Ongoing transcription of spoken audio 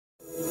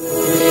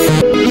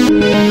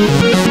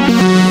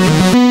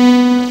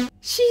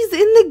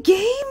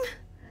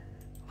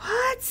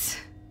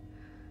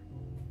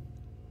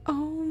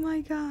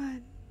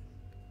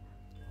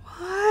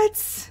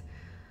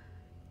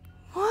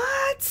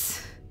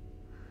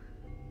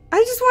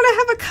just want to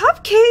have a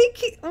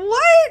cupcake.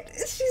 What?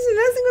 She's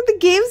messing with the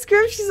game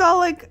script. She's all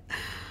like,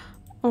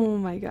 oh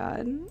my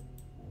god.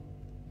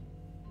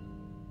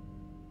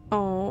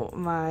 Oh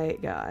my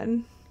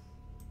god.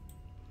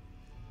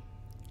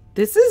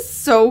 This is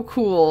so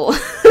cool.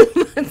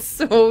 It's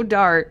so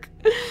dark.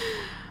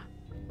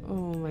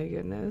 Oh my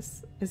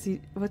goodness.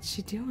 What's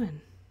she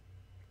doing?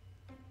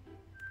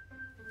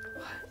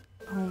 What?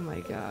 Oh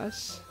my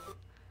gosh.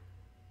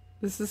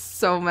 This is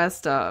so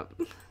messed up.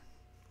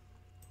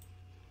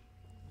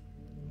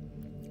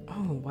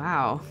 Oh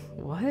wow.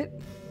 What?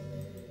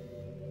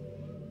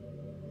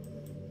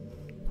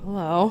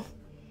 Hello?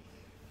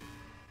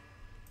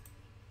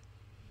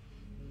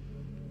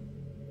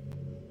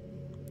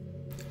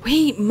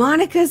 Wait,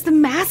 Monika's the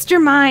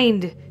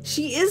mastermind!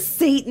 She is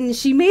Satan!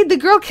 She made the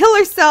girl kill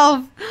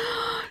herself!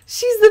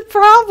 She's the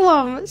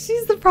problem!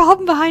 She's the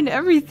problem behind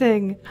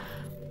everything!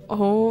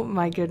 Oh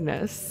my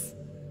goodness.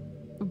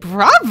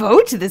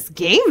 Bravo to this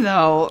game,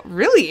 though!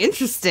 Really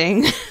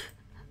interesting.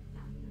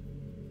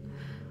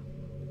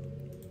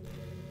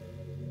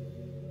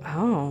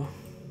 Oh.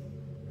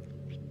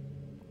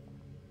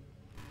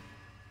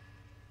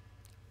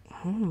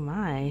 Oh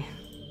my.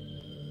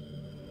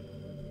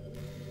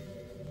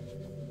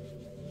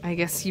 I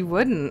guess you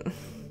wouldn't.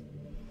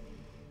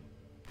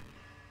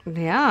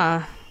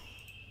 Yeah.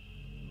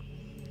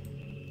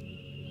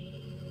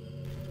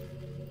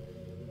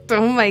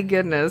 Oh my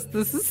goodness,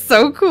 this is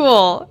so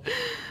cool.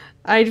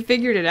 I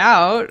figured it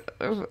out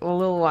a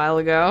little while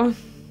ago.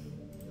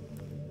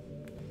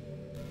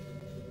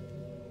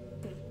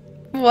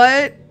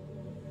 What?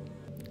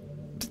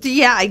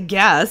 Yeah, I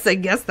guess. I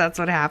guess that's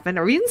what happened.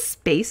 Are we in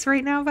space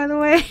right now, by the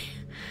way?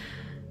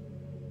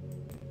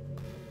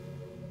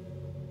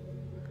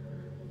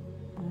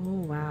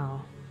 Oh,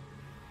 wow.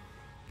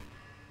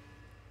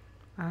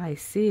 I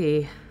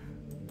see.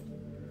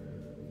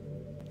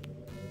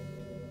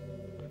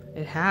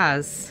 It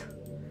has.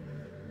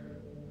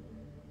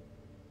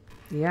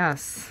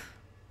 Yes.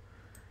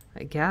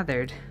 I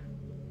gathered.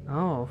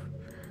 Oh.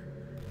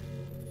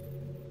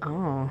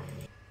 Oh.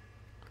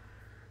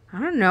 I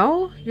don't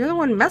know. You're the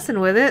one messing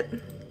with it.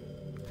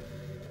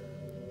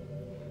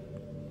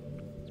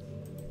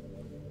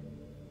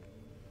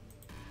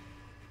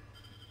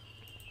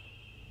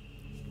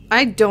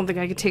 I don't think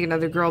I could take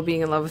another girl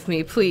being in love with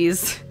me,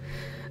 please.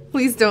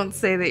 Please don't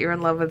say that you're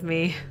in love with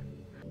me.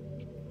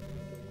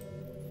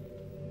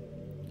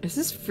 This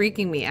is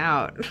freaking me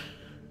out.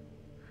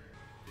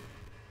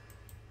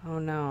 Oh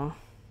no.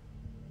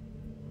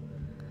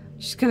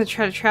 She's gonna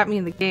try to trap me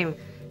in the game.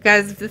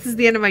 Guys, if this is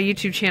the end of my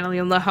YouTube channel,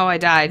 you'll know how I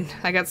died.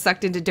 I got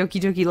sucked into Doki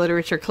Doki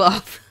Literature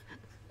Club.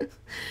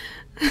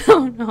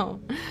 Oh no.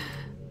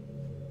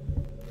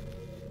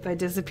 If I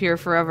disappear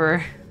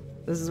forever,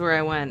 this is where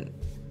I went.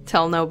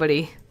 Tell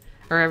nobody.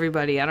 Or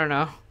everybody, I don't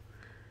know.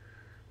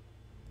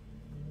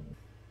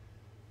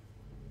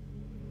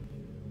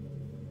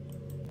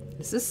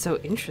 This is so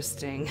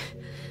interesting.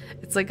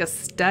 It's like a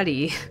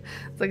study.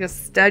 It's like a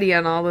study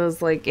on all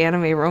those like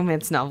anime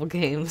romance novel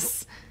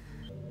games.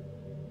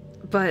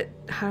 But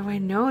how do I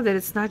know that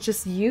it's not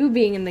just you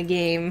being in the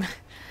game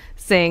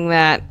saying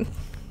that?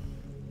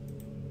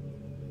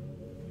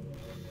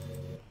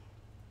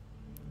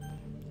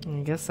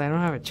 I guess I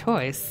don't have a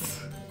choice.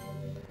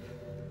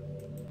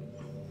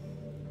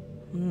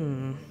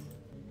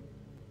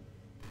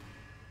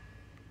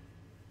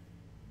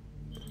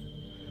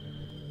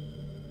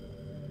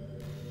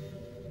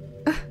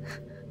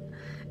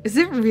 Is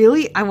it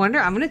really? I wonder.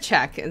 I'm gonna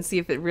check and see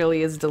if it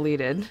really is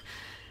deleted.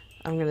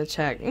 I'm gonna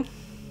check.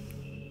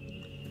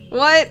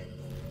 What?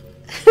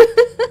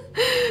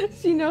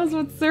 She knows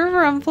what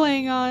server I'm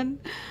playing on.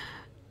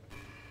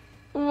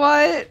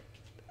 What?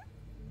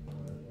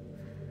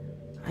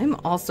 I'm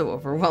also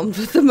overwhelmed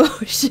with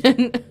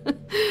emotion.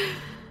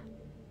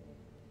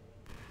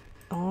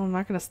 Oh, I'm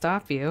not gonna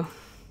stop you.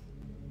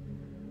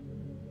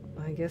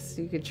 I guess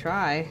you could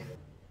try.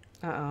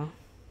 Uh-oh.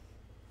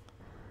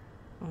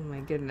 Oh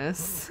my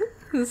goodness.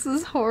 This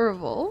is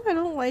horrible. I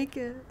don't like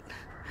it.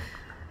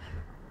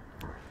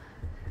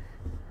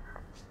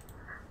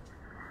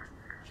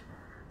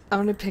 I'm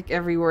gonna pick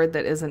every word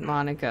that isn't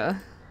Monika.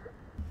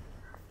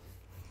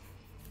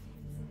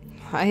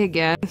 Hi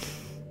again.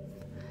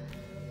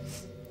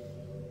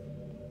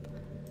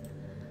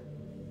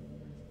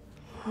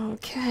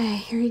 Okay,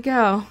 here you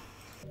go.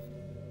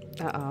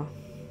 Uh-oh.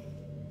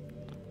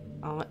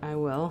 I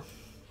will.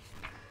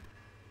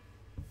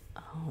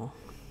 Oh.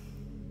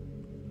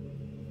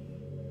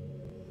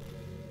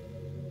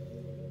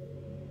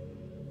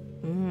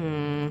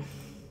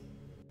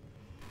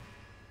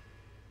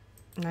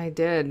 I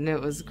did, and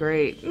it was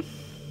great.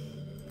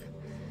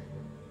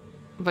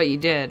 But you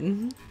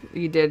did.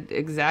 You did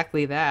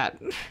exactly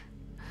that.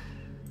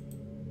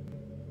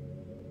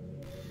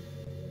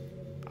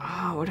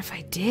 Oh, what if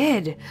I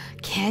did?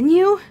 Can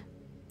you?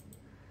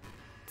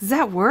 Does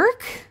that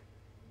work?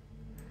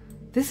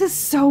 This is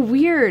so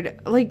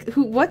weird. Like,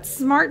 what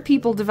smart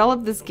people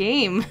developed this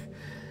game?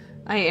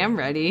 I am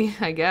ready,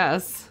 I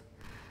guess.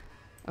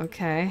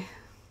 Okay.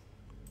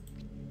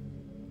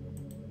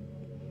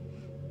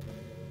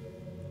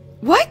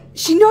 What?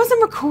 She knows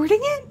I'm recording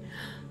it?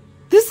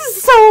 This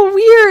is so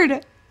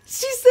weird.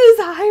 She says,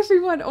 hi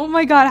everyone. Oh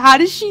my god, how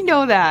does she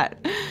know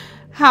that?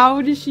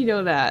 How does she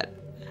know that?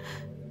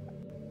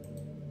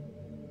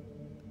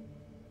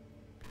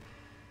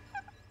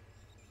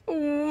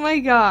 Oh my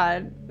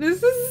god.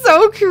 This is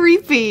so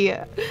creepy.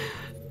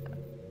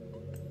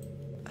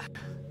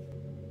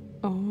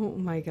 Oh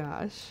my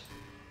gosh.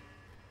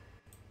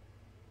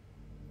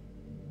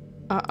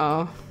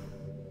 Uh-oh.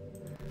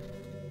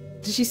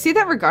 Did she see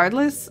that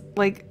regardless?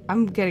 Like,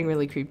 I'm getting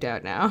really creeped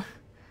out now.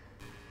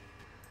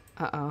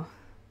 Uh-oh.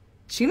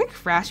 Is she gonna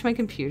crash my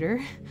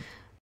computer?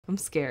 I'm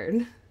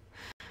scared.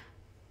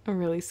 I'm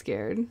really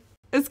scared.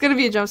 It's gonna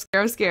be a jump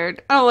scare. I'm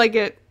scared. I don't like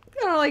it.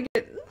 I don't like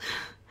it.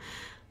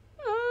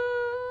 I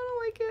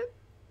don't like it.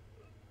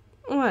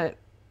 What?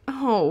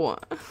 Oh.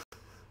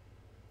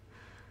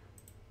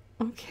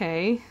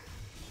 Okay.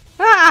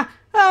 Ah!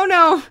 Oh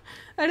no!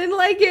 I didn't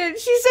like it!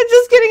 She said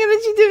just kidding and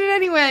then she did it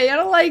anyway! I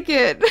don't like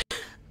it!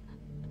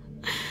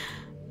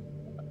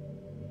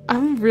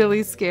 I'm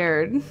really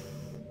scared.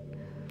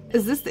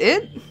 Is this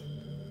it?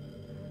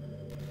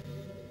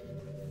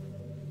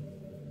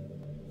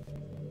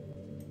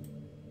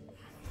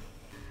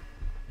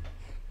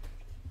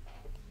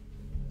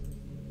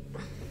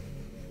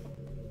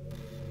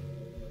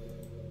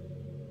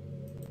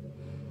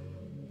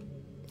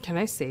 Can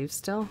I save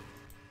still?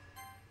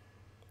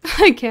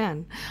 I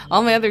can.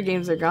 All my other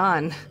games are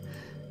gone.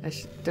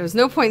 There's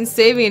no point in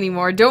saving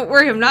anymore. Don't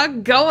worry, I'm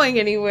not going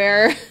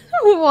anywhere.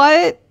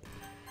 What?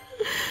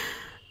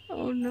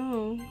 Oh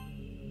no.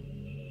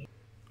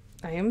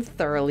 I am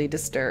thoroughly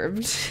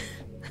disturbed.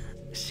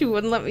 She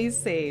wouldn't let me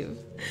save.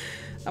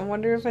 I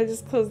wonder if I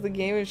just close the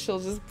game if she'll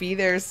just be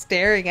there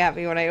staring at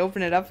me when I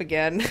open it up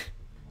again.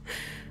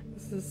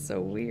 This is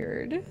so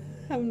weird.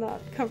 I'm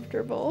not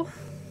comfortable.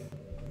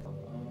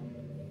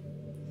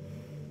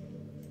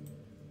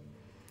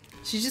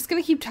 She's just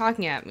gonna keep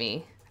talking at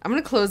me. I'm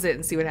gonna close it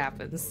and see what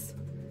happens.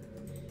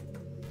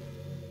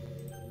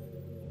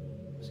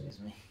 Excuse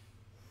me.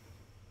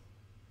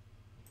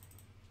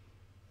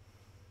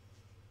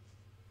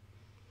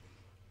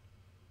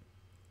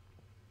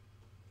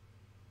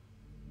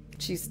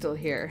 She's still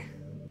here.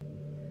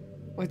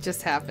 What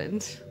just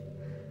happened?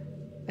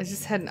 I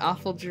just had an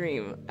awful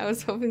dream. I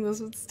was hoping this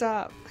would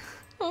stop.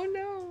 Oh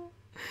no.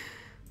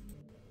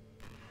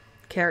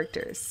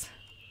 Characters.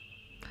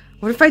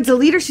 What if I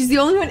delete her? She's the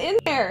only one in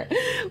there.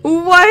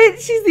 What?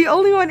 She's the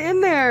only one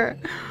in there.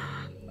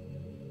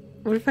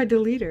 What if I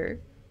delete her?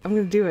 I'm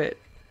gonna do it.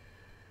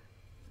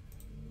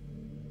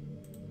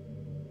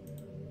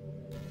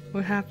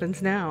 What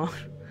happens now?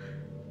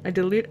 I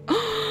delete.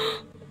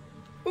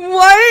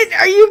 What?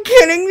 Are you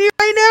kidding me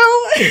right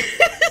now?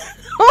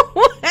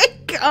 Oh my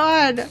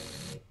god.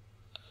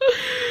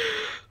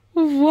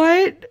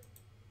 What?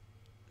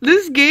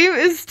 This game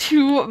is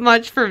too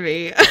much for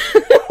me.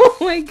 Oh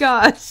my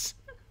gosh.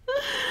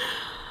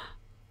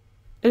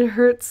 It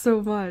hurts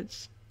so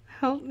much.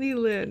 Help me,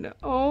 Lynn.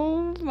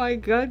 Oh my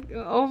god.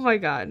 Oh my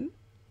god.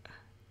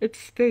 It's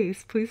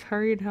space. Please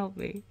hurry and help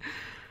me.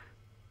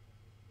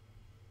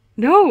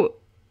 No!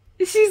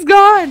 She's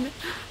gone!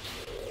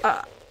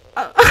 Oh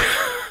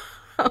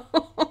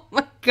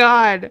my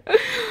god.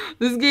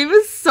 This game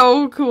is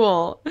so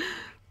cool.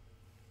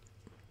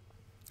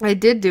 I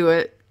did do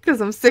it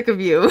because I'm sick of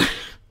you.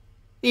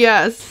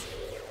 Yes.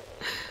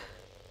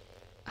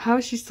 How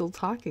is she still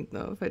talking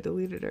though if I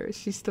deleted her? Is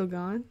she still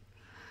gone?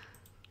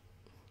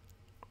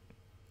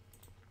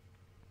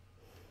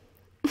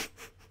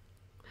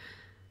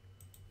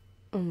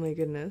 Oh my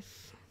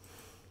goodness.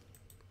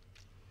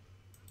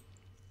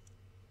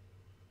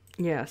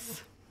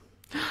 Yes.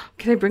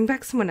 Can I bring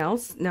back someone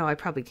else? No, I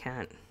probably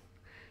can't.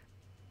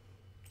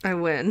 I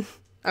win.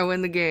 I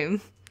win the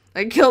game.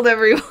 I killed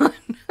everyone.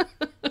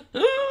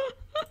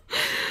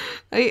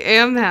 I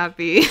am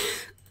happy.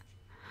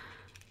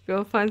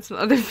 Go find some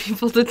other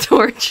people to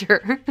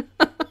torture.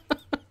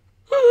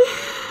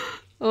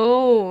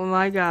 Oh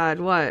my god,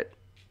 what?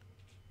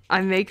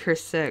 I make her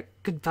sick.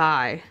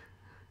 Goodbye.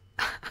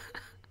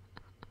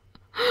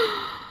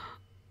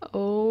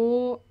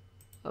 Oh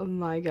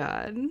my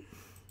god.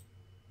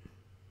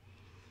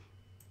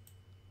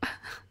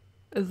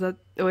 Is that...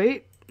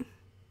 Wait.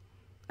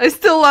 I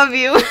still love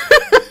you.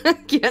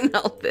 Can't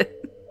help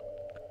it.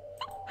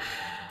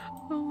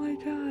 Oh my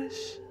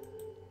gosh.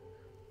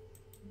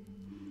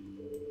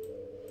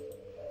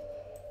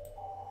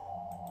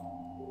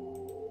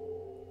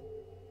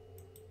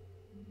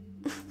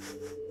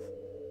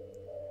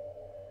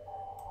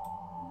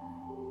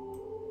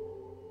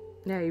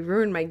 Yeah, you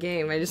ruined my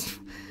game. I just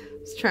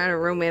was trying to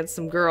romance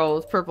some girl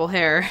with purple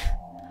hair.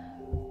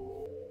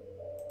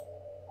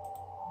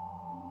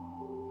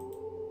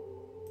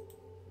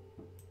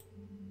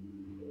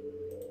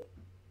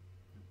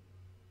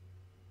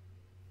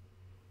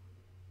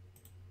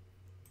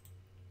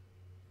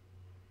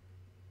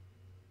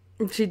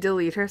 Did she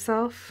delete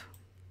herself?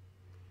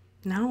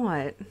 Now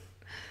what?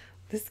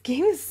 This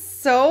game is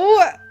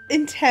so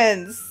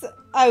intense.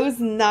 I was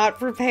not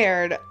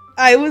prepared.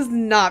 I was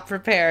not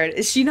prepared.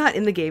 Is she not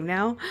in the game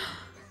now?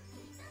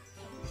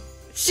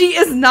 She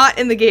is not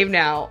in the game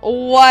now.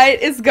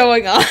 What is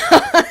going on?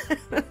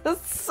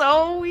 That's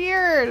so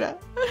weird.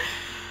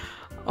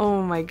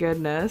 Oh my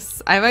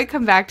goodness. I might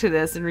come back to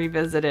this and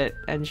revisit it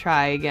and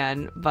try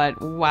again,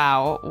 but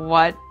wow,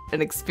 what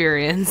an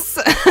experience.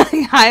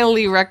 I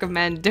highly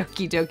recommend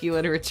Doki Doki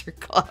Literature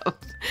Club.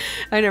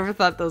 I never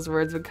thought those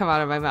words would come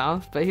out of my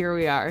mouth, but here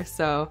we are.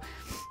 So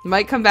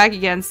might come back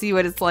again, see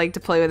what it's like to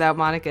play without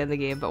Monika in the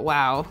game, but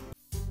wow.